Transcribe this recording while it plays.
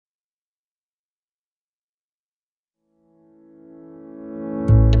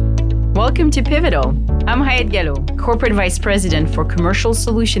Welcome to Pivotal. I'm Hayat Gallo, Corporate Vice President for Commercial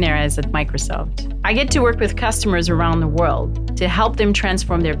Solution Areas at Microsoft. I get to work with customers around the world to help them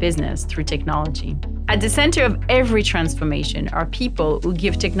transform their business through technology. At the center of every transformation are people who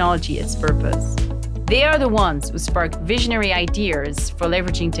give technology its purpose. They are the ones who spark visionary ideas for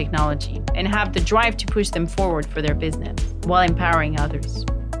leveraging technology and have the drive to push them forward for their business while empowering others.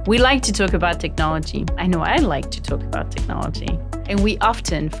 We like to talk about technology. I know I like to talk about technology. And we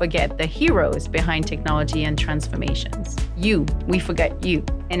often forget the heroes behind technology and transformations. We forget you.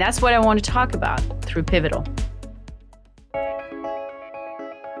 And that's what I want to talk about through Pivotal.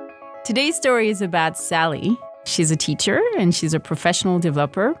 Today's story is about Sally. She's a teacher and she's a professional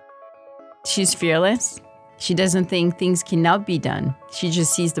developer. She's fearless. She doesn't think things cannot be done. She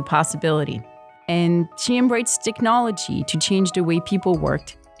just sees the possibility. And she embraced technology to change the way people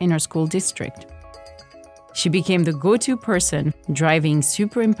worked in her school district. She became the go-to person driving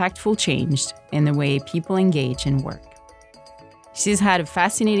super impactful change in the way people engage and work. She's had a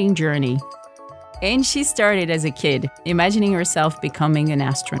fascinating journey, and she started as a kid, imagining herself becoming an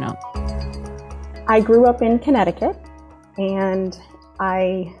astronaut. I grew up in Connecticut, and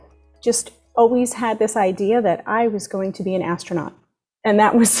I just always had this idea that I was going to be an astronaut. And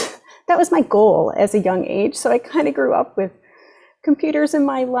that was my goal as a young age. So I kind of grew up with computers in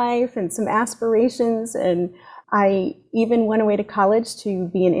my life and some aspirations. And I even went away to college to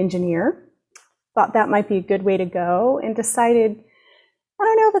be an engineer. Thought that might be a good way to go and decided, I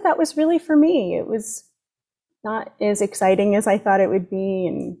don't know that was really for me. It was not as exciting as I thought it would be.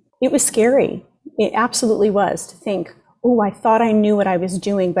 And it was scary. It absolutely was to think, oh, I thought I knew what I was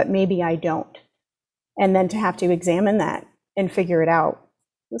doing, but maybe I don't. And then to have to examine that and figure it out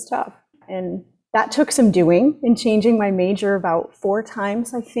was tough. And that took some doing and changing my major about 4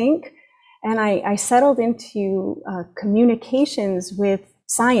 times, I think. And I settled into communications with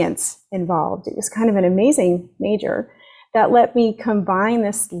science involved. It was kind of an amazing major that let me combine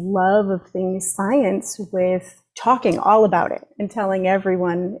this love of things science with talking all about it and telling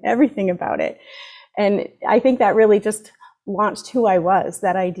everyone everything about it. And I think that really just launched who I was,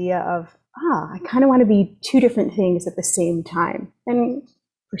 that idea of, I kind of want to be 2 different things at the same time, and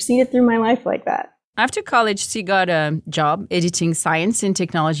proceeded through my life like that. After college, she got a job editing science and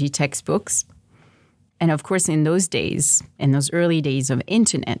technology textbooks. And of course, in those early days of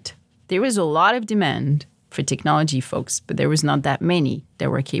internet, there was a lot of demand for technology folks, but there was not that many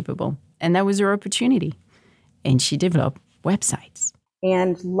that were capable. And that was her opportunity. And she developed websites.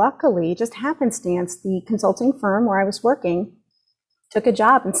 And luckily, just happenstance, the consulting firm where I was working took a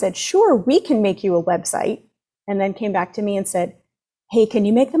job and said, sure, we can make you a website. And then came back to me and said, hey, can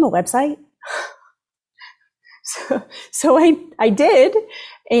you make them a website? So I did,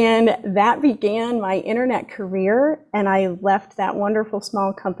 and that began my internet career. And I left that wonderful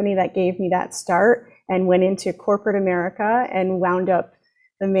small company that gave me that start and went into corporate America and wound up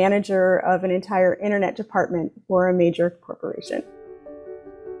the manager of an entire internet department for a major corporation.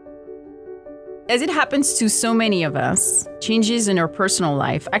 As it happens to so many of us, changes in her personal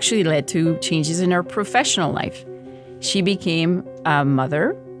life actually led to changes in her professional life. She became a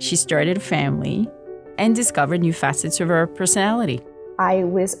mother, she started a family, and discovered new facets of her personality. I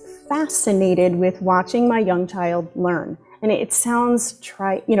was fascinated with watching my young child learn. And it sounds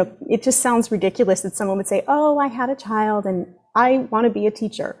it just sounds ridiculous that someone would say, oh, I had a child and I want to be a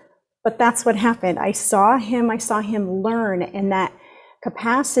teacher. But that's what happened. I saw him learn, and that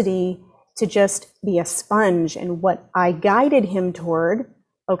capacity to just be a sponge, and what I guided him toward,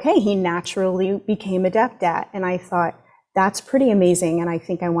 he naturally became adept at. And I thought, that's pretty amazing, and I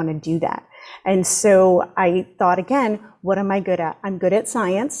think I want to do that. And so I thought again, what am I good at? I'm good at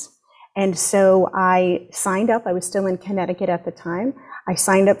science. And so I signed up. I was still in Connecticut at the time. I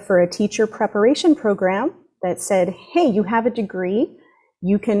signed up for a teacher preparation program that said, hey, you have a degree.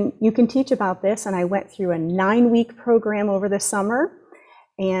 You can teach about this. And I went through a 9-week program over the summer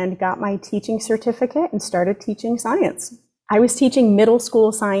and got my teaching certificate and started teaching science. I was teaching middle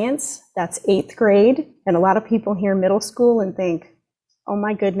school science. That's 8th grade. And a lot of people hear middle school and think, oh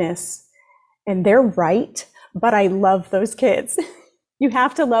my goodness. And they're right, but I love those kids. You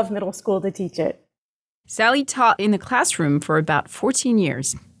have to love middle school to teach it. Sally taught in the classroom for about 14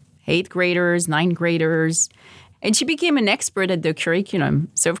 years, 8th graders, 9th graders, and she became an expert at the curriculum.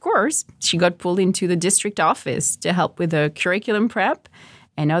 So, of course, she got pulled into the district office to help with the curriculum prep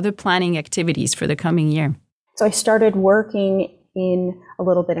and other planning activities for the coming year. So I started working in a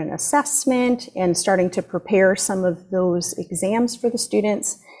little bit in assessment and starting to prepare some of those exams for the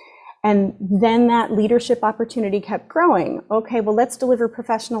students. And then that leadership opportunity kept growing. Okay, well, let's deliver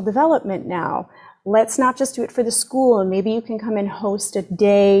professional development now. Let's not just do it for the school, and maybe you can come and host a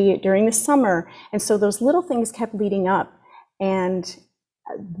day during the summer. And so those little things kept leading up. And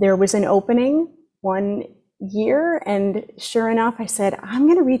there was an opening one year, and sure enough, I said, I'm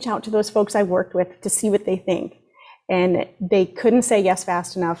going to reach out to those folks I worked with to see what they think. And they couldn't say yes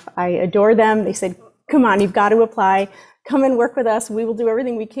fast enough. I adore them. They said, come on, you've got to apply. Come and work with us. We will do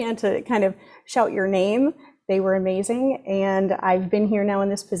everything we can to kind of shout your name. They were amazing. And I've been here now in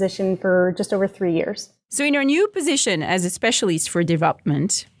this position for just over 3 years. So in her new position as a specialist for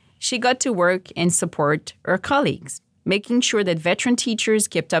development, she got to work and support her colleagues, making sure that veteran teachers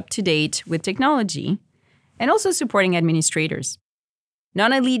kept up to date with technology and also supporting administrators.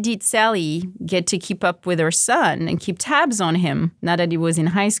 Not only did Sally get to keep up with her son and keep tabs on him now that he was in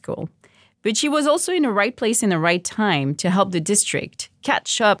high school, but she was also in the right place in the right time to help the district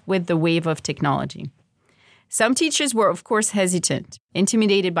catch up with the wave of technology. Some teachers were, of course, hesitant,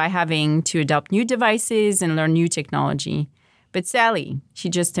 intimidated by having to adopt new devices and learn new technology. But Sally, she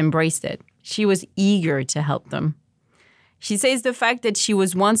just embraced it. She was eager to help them. She says the fact that she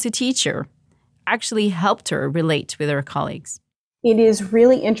was once a teacher actually helped her relate with her colleagues. It is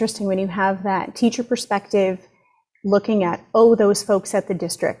really interesting when you have that teacher perspective looking at, oh, those folks at the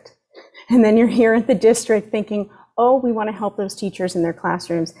district. And then you're here at the district thinking, oh, we want to help those teachers in their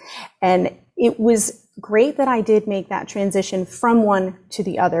classrooms. And it was great that I did make that transition from one to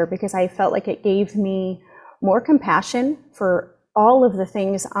the other, because I felt like it gave me more compassion for all of the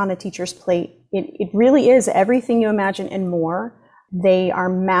things on a teacher's plate. It really is everything you imagine and more. They are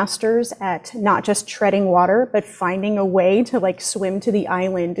masters at not just treading water, but finding a way to like swim to the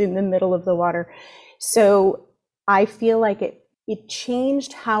island in the middle of the water. So I feel like it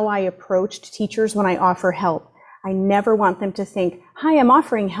changed how I approached teachers when I offer help. I never want them to think, hi, I'm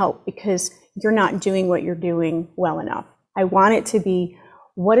offering help because you're not doing what you're doing well enough. I want it to be,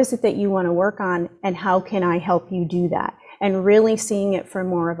 what is it that you want to work on and how can I help you do that? And really seeing it from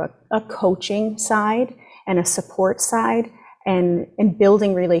more of a coaching side and a support side and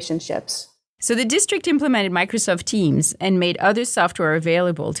building relationships. So the district implemented Microsoft Teams and made other software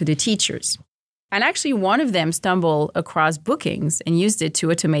available to the teachers. And actually, one of them stumbled across bookings and used it to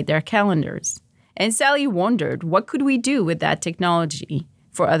automate their calendars. And Sally wondered, what could we do with that technology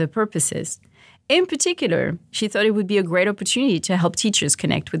for other purposes? In particular, she thought it would be a great opportunity to help teachers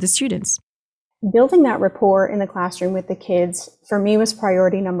connect with the students. Building that rapport in the classroom with the kids, for me, was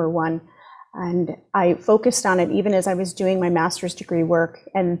priority number one. And I focused on it even as I was doing my master's degree work.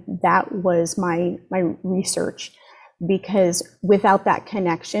 And that was my research. Because without that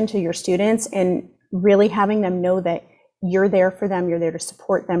connection to your students and really having them know that you're there for them, you're there to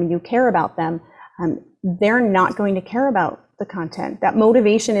support them, you care about them, they're not going to care about the content. That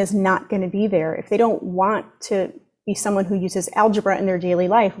motivation is not going to be there. If they don't want to be someone who uses algebra in their daily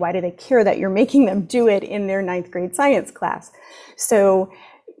life, why do they care that you're making them do it in their 9th grade science class? So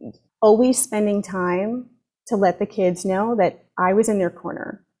always spending time to let the kids know that I was in their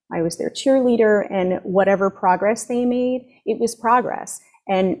corner. I was their cheerleader, and whatever progress they made, it was progress.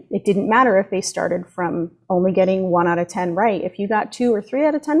 And it didn't matter if they started from only getting 1 out of 10 right. If you got 2 or 3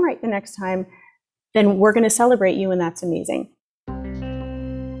 out of 10 right the next time, then we're going to celebrate you, and that's amazing.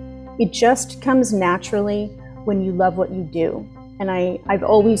 It just comes naturally when you love what you do. And I've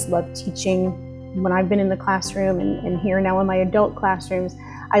always loved teaching when I've been in the classroom and here now in my adult classrooms.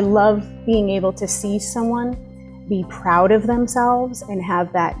 I love being able to see someone be proud of themselves and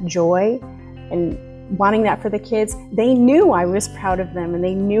have that joy and wanting that for the kids. They knew I was proud of them and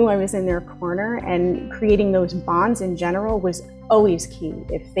they knew I was in their corner, and creating those bonds in general was always key.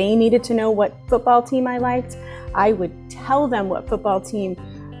 If they needed to know what football team I liked, I would tell them what football team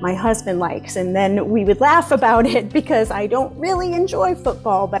my husband likes, and then we would laugh about it because I don't really enjoy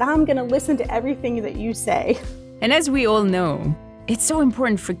football, but I'm going to listen to everything that you say. And as we all know, it's so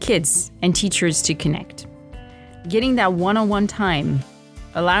important for kids and teachers to connect. Getting that one-on-one time,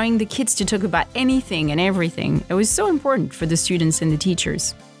 allowing the kids to talk about anything and everything, it was so important for the students and the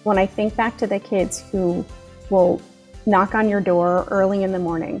teachers. When I think back to the kids who will knock on your door early in the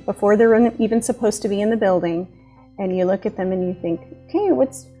morning, before they're even supposed to be in the building, and you look at them and you think, okay,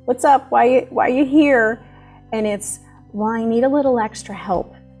 what's up? Why are you here? And it's, well, I need a little extra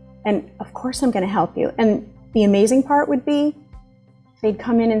help. And of course I'm going to help you. And the amazing part would be, they'd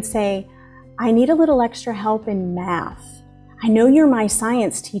come in and say, I need a little extra help in math. I know you're my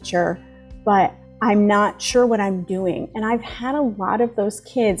science teacher, but I'm not sure what I'm doing. And I've had a lot of those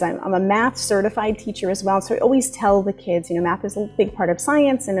kids. I'm a math certified teacher as well. So I always tell the kids, math is a big part of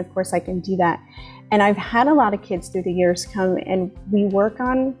science. And of course I can do that. And I've had a lot of kids through the years come and we work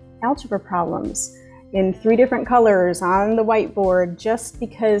on algebra problems in 3 different colors on the whiteboard just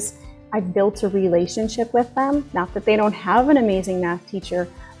because I've built a relationship with them. Not that they don't have an amazing math teacher,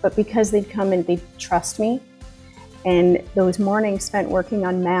 but because they've come and they trust me. And those mornings spent working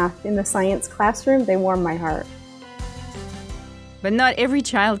on math in the science classroom, they warm my heart. But not every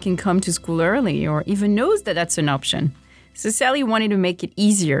child can come to school early or even knows that that's an option. So Sally wanted to make it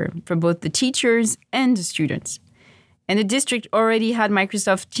easier for both the teachers and the students. And the district already had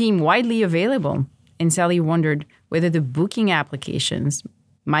Microsoft Teams widely available. And Sally wondered whether the booking applications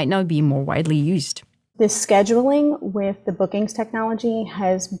might not be more widely used. The scheduling with the bookings technology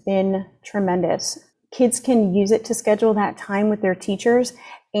has been tremendous. Kids can use it to schedule that time with their teachers.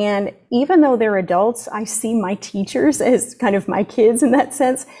 And even though they're adults, I see my teachers as kind of my kids in that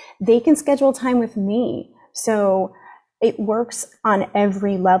sense. They can schedule time with me. So it works on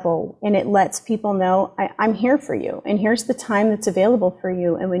every level, and it lets people know I'm here for you, and here's the time that's available for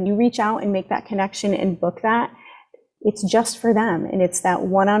you. And when you reach out and make that connection and book that, it's just for them, and it's that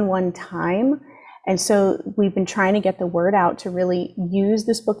one-on-one time. And so we've been trying to get the word out to really use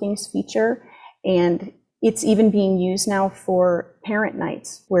this bookings feature, and it's even being used now for parent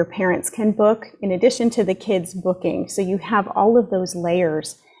nights where parents can book in addition to the kids booking. So you have all of those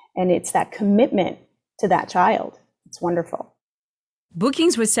layers, and it's that commitment to that child. It's wonderful.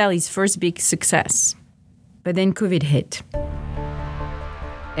 Bookings was Sally's first big success, but then COVID hit.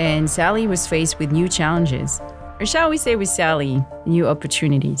 And Sally was faced with new challenges, or shall we say with Sally, new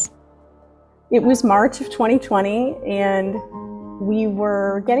opportunities. It was March of 2020, and we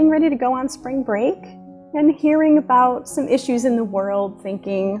were getting ready to go on spring break and hearing about some issues in the world,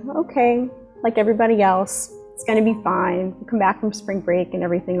 thinking, okay, like everybody else, it's going to be fine. We'll come back from spring break and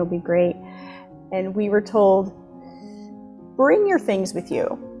everything will be great. And we were told, bring your things with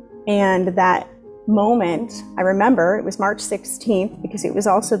you. And that moment, I remember, it was March 16th because it was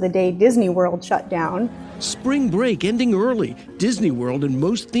also the day Disney World shut down. Spring break ending early. Disney World and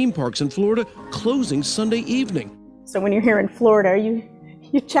most theme parks in Florida closing Sunday evening. So when you're here in Florida,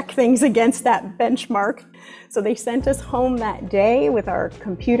 you check things against that benchmark. So they sent us home that day with our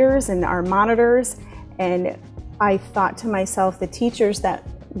computers and our monitors. And I thought to myself, the teachers that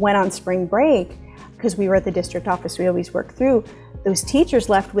went on spring break, because we were at the district office, we always work through, those teachers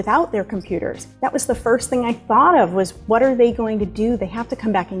left without their computers. That was the first thing I thought of was, what are they going to do? They have to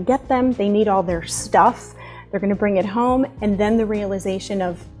come back and get them. They need all their stuff. They're going to bring it home. And then the realization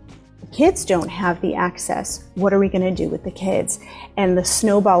of, kids don't have the access. What are we going to do with the kids? And the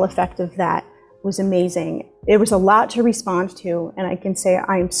snowball effect of that was amazing. There was a lot to respond to, and I can say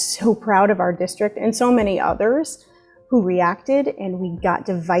I'm so proud of our district and so many others who reacted, and we got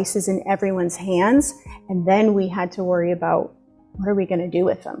devices in everyone's hands, and then we had to worry about what are we going to do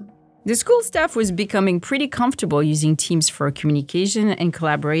with them. The school staff was becoming pretty comfortable using Teams for communication and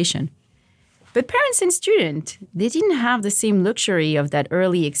collaboration. But parents and students, they didn't have the same luxury of that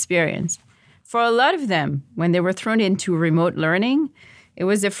early experience. For a lot of them, when they were thrown into remote learning, it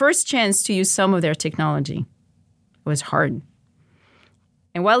was their first chance to use some of their technology. It was hard.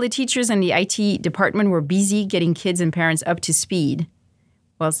 And while the teachers and the IT department were busy getting kids and parents up to speed,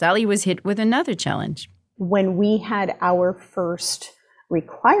 well, Sally was hit with another challenge. When we had our first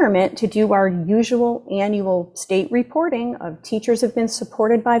requirement to do our usual annual state reporting of teachers have been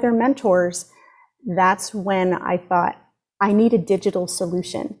supported by their mentors, that's when I thought, I need a digital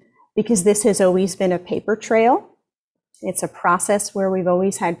solution, because this has always been a paper trail. It's a process where we've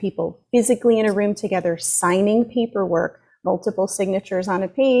always had people physically in a room together signing paperwork, multiple signatures on a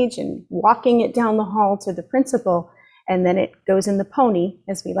page, and walking it down the hall to the principal. And then it goes in the pony,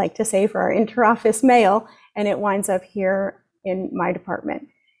 as we like to say, for our interoffice mail, and it winds up here in my department.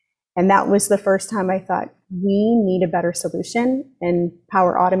 And that was the first time I thought, we need a better solution, and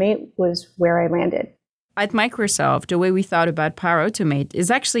Power Automate was where I landed. At Microsoft, the way we thought about Power Automate is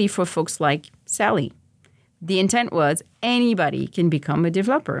actually for folks like Sally. The intent was anybody can become a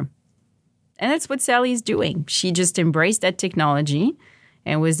developer. And that's what Sally is doing. She just embraced that technology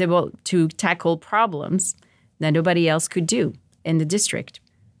and was able to tackle problems that nobody else could do in the district.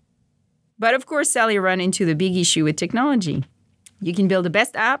 But of course, Sally ran into the big issue with technology. You can build the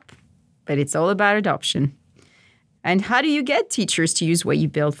best app, but it's all about adoption. And how do you get teachers to use what you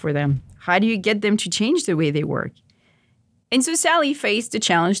built for them? How do you get them to change the way they work? And so Sally faced the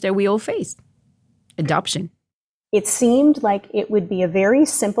challenge that we all face: adoption. It seemed like it would be a very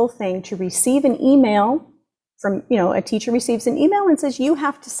simple thing to receive an email from, a teacher receives an email and says, you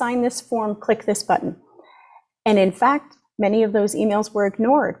have to sign this form, click this button. And in fact, many of those emails were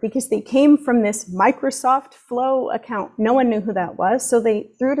ignored because they came from this Microsoft Flow account. No one knew who that was, so they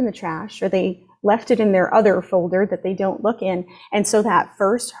threw it in the trash, or they left it in their other folder that they don't look in. And so that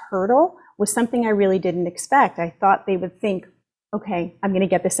first hurdle was something I really didn't expect. I thought they would think, okay, I'm going to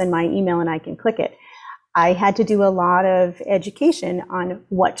get this in my email and I can click it. I had to do a lot of education on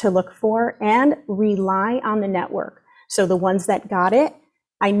what to look for and rely on the network. So the ones that got it,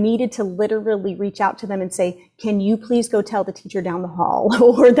 I needed to literally reach out to them and say, can you please go tell the teacher down the hall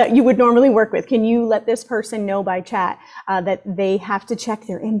or that you would normally work with? Can you let this person know by chat that they have to check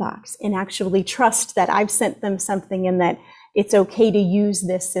their inbox and actually trust that I've sent them something and that it's okay to use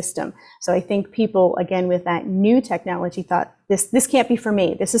this system? So I think people, again, with that new technology thought, this can't be for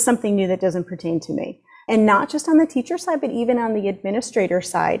me. This is something new that doesn't pertain to me. And not just on the teacher side, but even on the administrator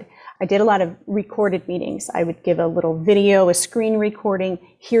side. I did a lot of recorded meetings. I would give a little video, a screen recording.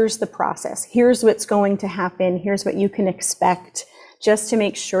 Here's the process. Here's what's going to happen. Here's what you can expect, just to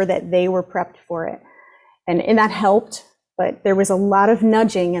make sure that they were prepped for it. And that helped, but there was a lot of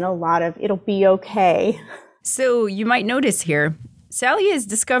nudging and a lot of, it'll be okay. So you might notice here, Sally has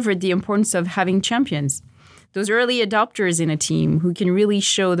discovered the importance of having champions, those early adopters in a team who can really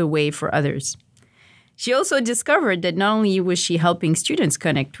show the way for others. She also discovered that not only was she helping students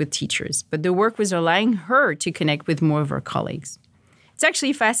connect with teachers, but the work was allowing her to connect with more of her colleagues. It's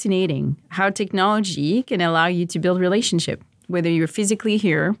actually fascinating how technology can allow you to build relationship, whether you're physically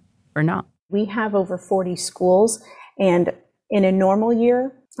here or not. We have over 40 schools, and in a normal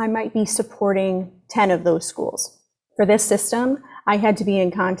year, I might be supporting 10 of those schools. For this system, I had to be in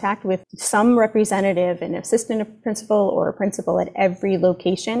contact with some representative, an assistant principal or a principal at every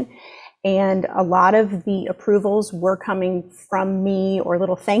location. And a lot of the approvals were coming from me or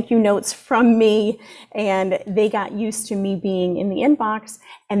little thank you notes from me. And they got used to me being in the inbox.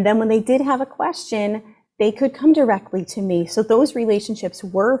 And then when they did have a question, they could come directly to me. So those relationships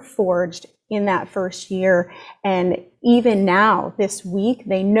were forged in that first year. And even now, this week,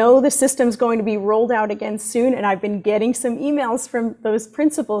 they know the system's going to be rolled out again soon. And I've been getting some emails from those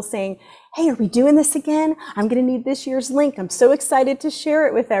principals saying, hey, are we doing this again? I'm going to need this year's link. I'm so excited to share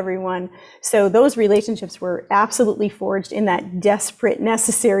it with everyone. So those relationships were absolutely forged in that desperate,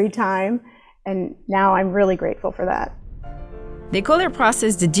 necessary time. And now I'm really grateful for that. They call their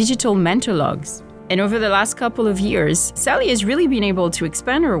process the digital mentor logs. And over the last couple of years, Sally has really been able to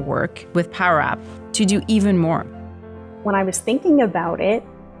expand her work with Power App to do even more. When I was thinking about it,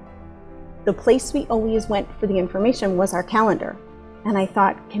 the place we always went for the information was our calendar. And I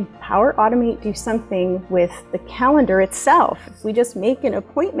thought, can Power Automate do something with the calendar itself? If we just make an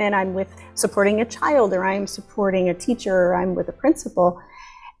appointment, I'm with supporting a child, or I'm supporting a teacher, or I'm with a principal.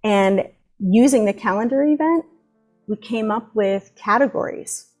 And using the calendar event, we came up with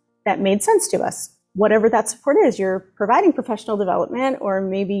categories that made sense to us. Whatever that support is, you're providing professional development, or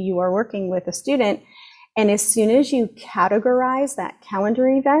maybe you are working with a student. And as soon as you categorize that calendar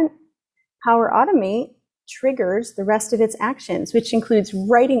event, Power Automate triggers the rest of its actions, which includes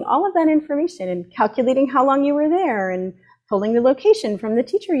writing all of that information and calculating how long you were there and pulling the location from the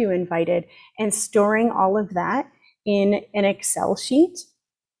teacher you invited and storing all of that in an Excel sheet.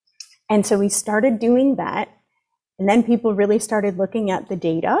 And so we started doing that. And then people really started looking at the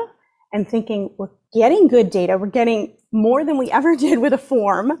data and thinking, we're getting good data. We're getting more than we ever did with a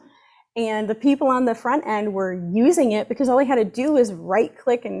form. And the people on the front end were using it because all they had to do was right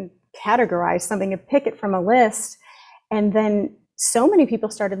click and categorize something and pick it from a list. And then so many people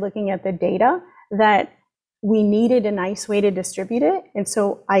started looking at the data that we needed a nice way to distribute it. And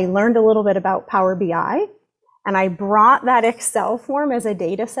so I learned a little bit about Power BI, and I brought that Excel form as a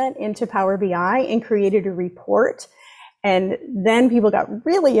data set into Power BI and created a report. And then people got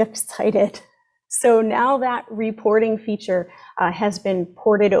really excited. So now that reporting feature has been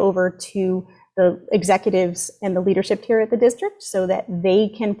ported over to the executives and the leadership here at the district so that they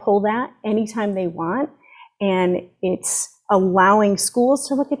can pull that anytime they want. And it's allowing schools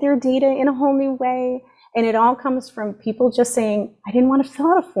to look at their data in a whole new way. And it all comes from people just saying, I didn't want to fill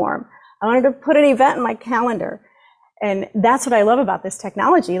out a form. I wanted to put an event in my calendar. And that's what I love about this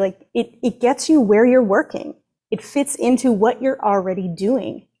technology. Like it gets you where you're working. It fits into what you're already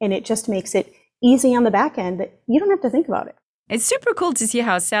doing. And it just makes it easy on the back end that you don't have to think about it. It's super cool to see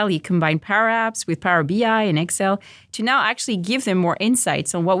how Sally combined Power Apps with Power BI and Excel to now actually give them more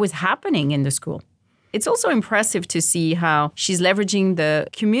insights on what was happening in the school. It's also impressive to see how she's leveraging the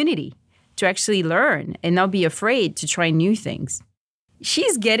community to actually learn and not be afraid to try new things.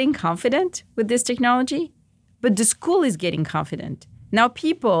 She's getting confident with this technology, but the school is getting confident. Now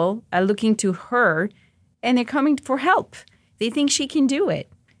people are looking to her and they're coming for help. They think she can do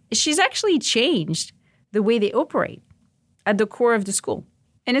it. She's actually changed the way they operate at the core of the school.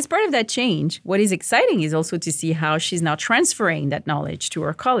 And as part of that change, what is exciting is also to see how she's now transferring that knowledge to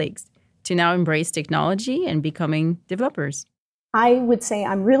her colleagues. to now embrace technology and becoming developers? I would say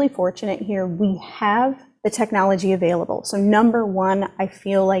I'm really fortunate here. We have the technology available. So number one, I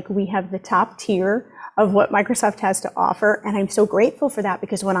feel like we have the top tier of what Microsoft has to offer. And I'm so grateful for that,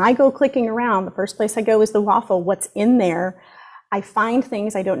 because when I go clicking around, the first place I go is the waffle, what's in there. I find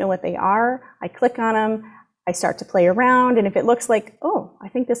things, I don't know what they are. I click on them, I start to play around. And if it looks like, oh, I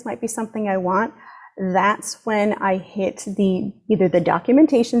think this might be something I want, that's when I hit either the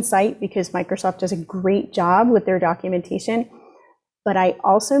documentation site, because Microsoft does a great job with their documentation, but I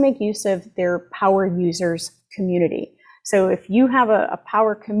also make use of their power users community. So if you have a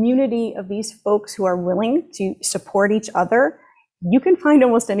power community of these folks who are willing to support each other, you can find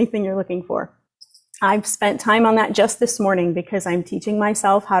almost anything you're looking for. I've spent time on that just this morning because I'm teaching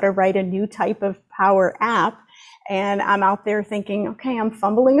myself how to write a new type of Power app. And I'm out there thinking, okay, I'm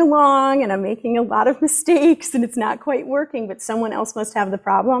fumbling along and I'm making a lot of mistakes and it's not quite working, but someone else must have the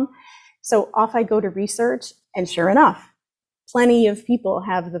problem. So off I go to research, and sure enough, plenty of people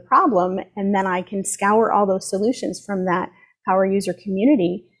have the problem. And then I can scour all those solutions from that power user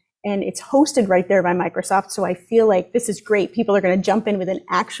community. And it's hosted right there by Microsoft. So I feel like this is great. People are going to jump in with an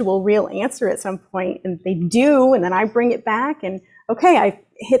actual real answer at some point, and they do. And then I bring it back and, okay, I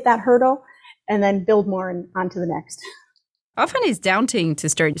hit that hurdle, and then build more and on to the next. Often it's daunting to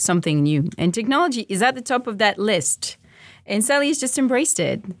start something new, and technology is at the top of that list. And Sally has just embraced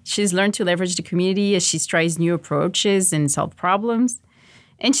it. She's learned to leverage the community as she tries new approaches and solve problems.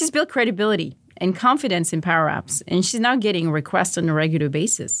 And she's built credibility and confidence in Power Apps. And she's now getting requests on a regular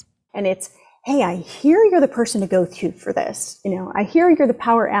basis. And it's, hey, I hear you're the person to go to for this. I hear you're the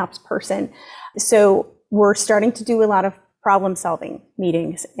Power Apps person. So we're starting to do a lot of problem solving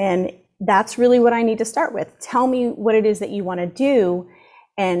meetings. And that's really what I need to start with. Tell me what it is that you want to do.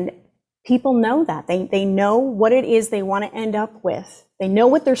 And people know that. They know what it is they want to end up with. They know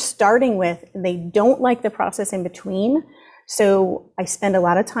what they're starting with, and they don't like the process in between. So I spend a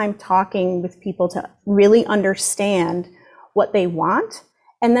lot of time talking with people to really understand what they want,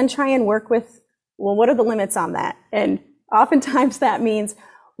 and then try and work with, well, what are the limits on that? And oftentimes that means,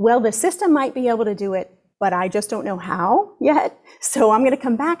 well, the system might be able to do it, but I just don't know how yet. So I'm going to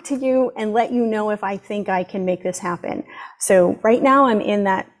come back to you and let you know if I think I can make this happen. So right now I'm in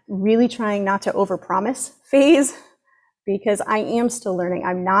that really trying not to overpromise phase, because I am still learning.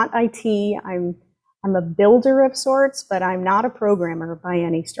 I'm not IT. I'm a builder of sorts, but I'm not a programmer by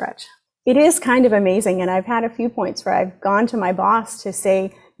any stretch. It is kind of amazing. And I've had a few points where I've gone to my boss to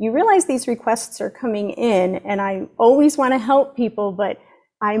say, you realize these requests are coming in, and I always want to help people, but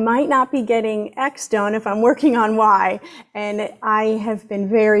I might not be getting X done if I'm working on Y. And I have been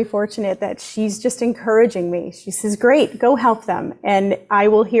very fortunate that she's just encouraging me. She says, great, go help them. And I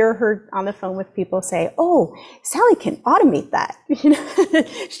will hear her on the phone with people say, oh, Sally can automate that.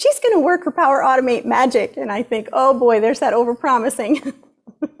 She's going to work her Power Automate magic. And I think, oh boy, there's that overpromising.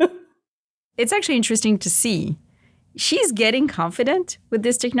 It's actually interesting to see. She's getting confident with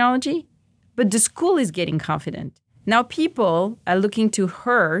this technology, but the school is getting confident. Now people are looking to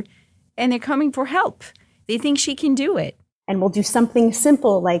her and they're coming for help. They think she can do it. And we'll do something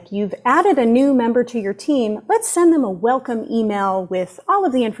simple like, you've added a new member to your team. Let's send them a welcome email with all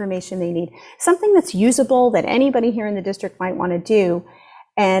of the information they need. Something that's usable that anybody here in the district might want to do.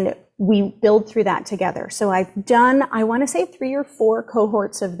 And we build through that together. So I've done, I want to say 3 or 4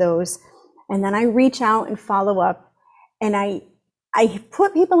 cohorts of those. And then I reach out and follow up. And I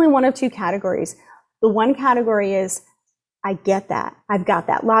put people in one of 2 categories. The one category is, I get that. I've got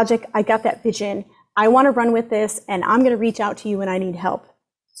that logic. I got that vision. I want to run with this, and I'm going to reach out to you when I need help.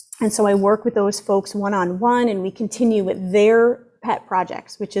 And so I work with those folks one-on-one, and we continue with their pet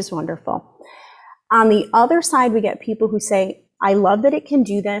projects, which is wonderful. On the other side, we get people who say, I love that it can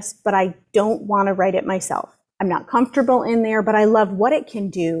do this, but I don't want to write it myself. I'm not comfortable in there, but I love what it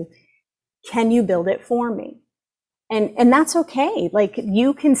can do. Can you build it for me? And that's okay. Like,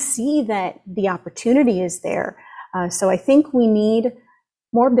 you can see that the opportunity is there. So I think we need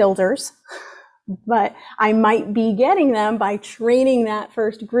more builders, but I might be getting them by training that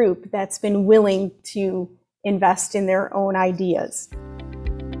first group that's been willing to invest in their own ideas.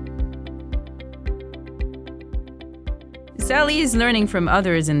 Sally is learning from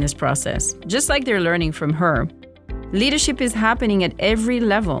others in this process, just like they're learning from her. Leadership is happening at every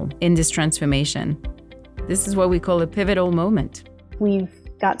level in this transformation. This is what we call a pivotal moment. We've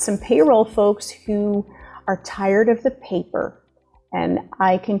got some payroll folks who are tired of the paper, and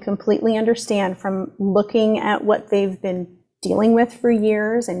I can completely understand from looking at what they've been dealing with for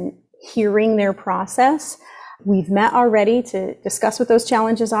years and hearing their process. We've met already to discuss what those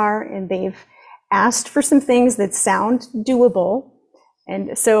challenges are, and they've asked for some things that sound doable,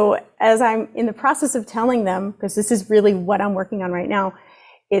 And so as I'm in the process of telling them, because this is really what I'm working on right now,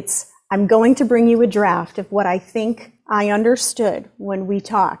 I'm going to bring you a draft of what I think I understood when we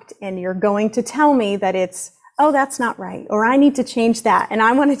talked, and you're going to tell me that oh, that's not right, or I need to change that, and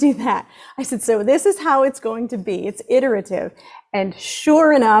I want to do that. I said, so this is how it's going to be. It's iterative. And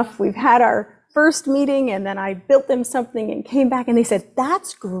sure enough, we've had our first meeting, and then I built them something and came back and they said,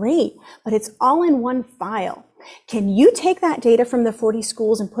 that's great, but it's all in one file. Can you take that data from the 40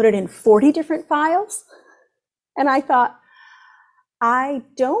 schools and put it in 40 different files? And I thought, I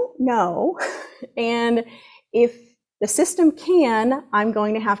don't know. And if the system can, I'm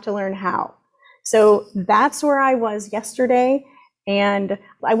going to have to learn how. So that's where I was yesterday. And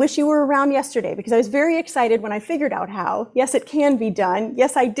I wish you were around yesterday, because I was very excited when I figured out how. Yes, it can be done.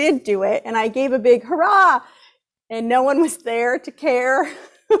 Yes, I did do it. And I gave a big hurrah, and no one was there to care.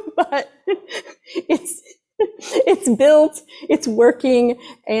 But it's built, it's working,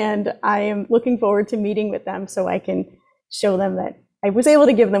 and I am looking forward to meeting with them so I can show them that I was able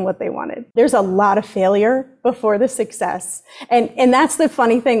to give them what they wanted. There's a lot of failure before the success. And that's the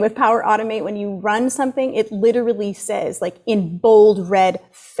funny thing with Power Automate. When you run something, it literally says, like in bold red,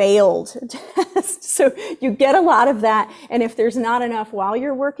 failed test. So you get a lot of that. And if there's not enough while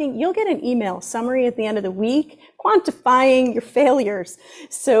you're working, you'll get an email summary at the end of the week quantifying your failures.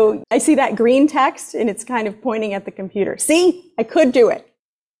 So I see that green text and it's kind of pointing at the computer. See, I could do it.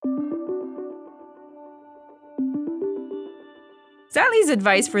 Sally's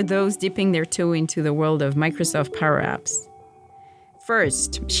advice for those dipping their toe into the world of Microsoft Power Apps.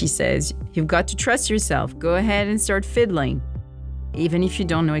 First, she says, you've got to trust yourself. Go ahead and start fiddling, even if you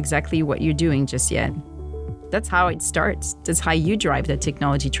don't know exactly what you're doing just yet. That's how it starts. That's how you drive the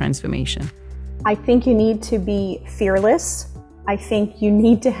technology transformation. I think you need to be fearless. I think you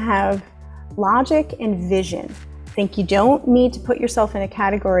need to have logic and vision. I think you don't need to put yourself in a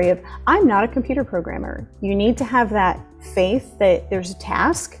category of, I'm not a computer programmer. You need to have that faith that there's a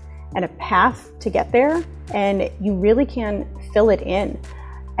task and a path to get there, and you really can fill it in.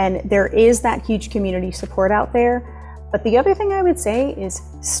 And there is that huge community support out there. But the other thing I would say is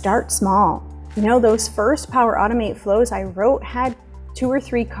start small. You know, those first Power Automate flows I wrote had 2 or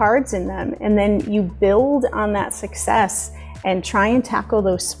 3 cards in them, and then you build on that success and try and tackle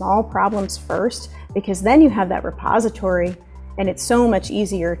those small problems first, because then you have that repository and it's so much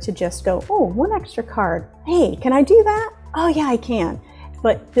easier to just go, oh, 1 extra card. Hey, can I do that? Oh yeah, I can.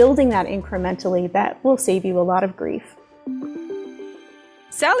 But building that incrementally, that will save you a lot of grief.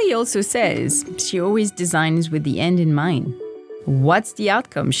 Sally also says she always designs with the end in mind. What's the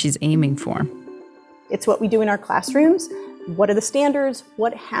outcome she's aiming for? It's what we do in our classrooms. What are the standards?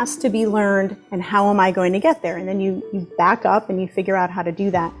 What has to be learned? And how am I going to get there? And then you back up and you figure out how to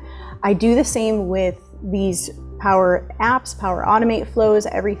do that. I do the same with these Power Apps, Power Automate flows,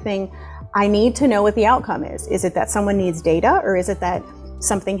 everything. I need to know what the outcome is. Is it that someone needs data, or is it that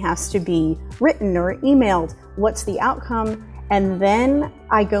something has to be written or emailed? What's the outcome? And then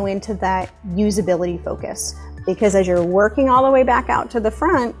I go into that usability focus, because as you're working all the way back out to the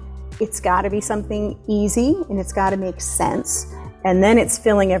front, it's got to be something easy and it's got to make sense. And then it's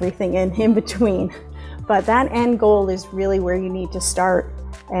filling everything in between. But that end goal is really where you need to start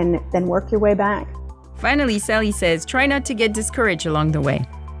and then work your way back. Finally, Sally says, try not to get discouraged along the way.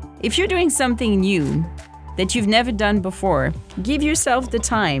 If you're doing something new that you've never done before, give yourself the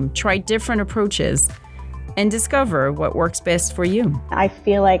time, try different approaches, and discover what works best for you. I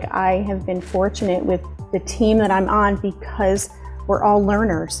feel like I have been fortunate with the team that I'm on, because we're all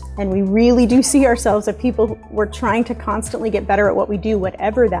learners and we really do see ourselves as people. We're trying to constantly get better at what we do,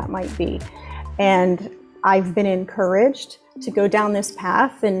 whatever that might be. And I've been encouraged to go down this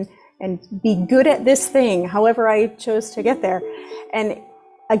path and be good at this thing, however I chose to get there. And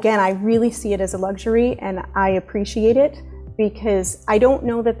again, I really see it as a luxury, and I appreciate it, because I don't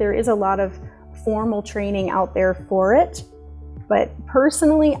know that there is a lot of formal training out there for it. But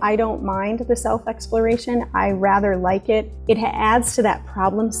personally, I don't mind the self-exploration. I rather like it. It adds to that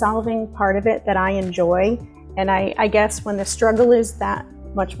problem-solving part of it that I enjoy. And I guess when the struggle is that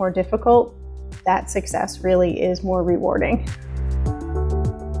much more difficult, that success really is more rewarding.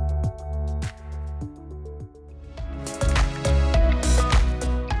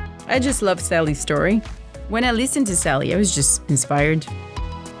 I just love Sally's story. When I listened to Sally, I was just inspired.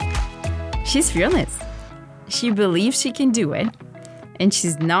 She's fearless. She believes she can do it, and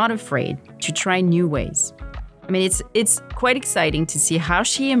she's not afraid to try new ways. I mean, it's quite exciting to see how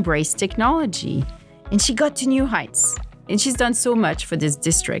she embraced technology, and she got to new heights, and she's done so much for this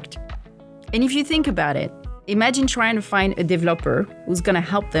district. And if you think about it, imagine trying to find a developer who's going to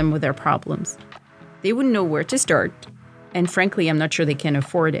help them with their problems. They wouldn't know where to start. And frankly, I'm not sure they can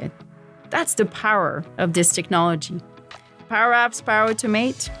afford it. That's the power of this technology. Power Apps, Power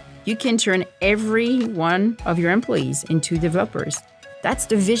Automate, you can turn every one of your employees into developers. That's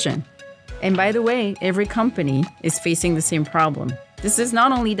the vision. And by the way, every company is facing the same problem. This is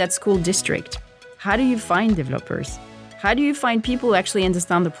not only that school district. How do you find developers? How do you find people who actually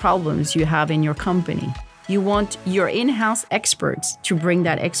understand the problems you have in your company? You want your in-house experts to bring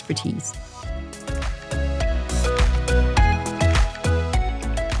that expertise.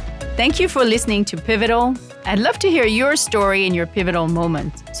 Thank you for listening to Pivotal. I'd love to hear your story and your pivotal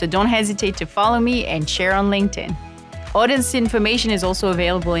moment, so don't hesitate to follow me and share on LinkedIn. Audience information is also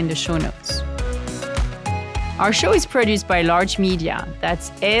available in the show notes. Our show is produced by Large Media, that's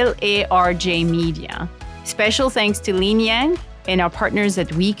LARJ Media. Special thanks to Lin Yang and our partners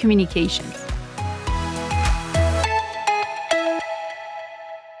at We Communications.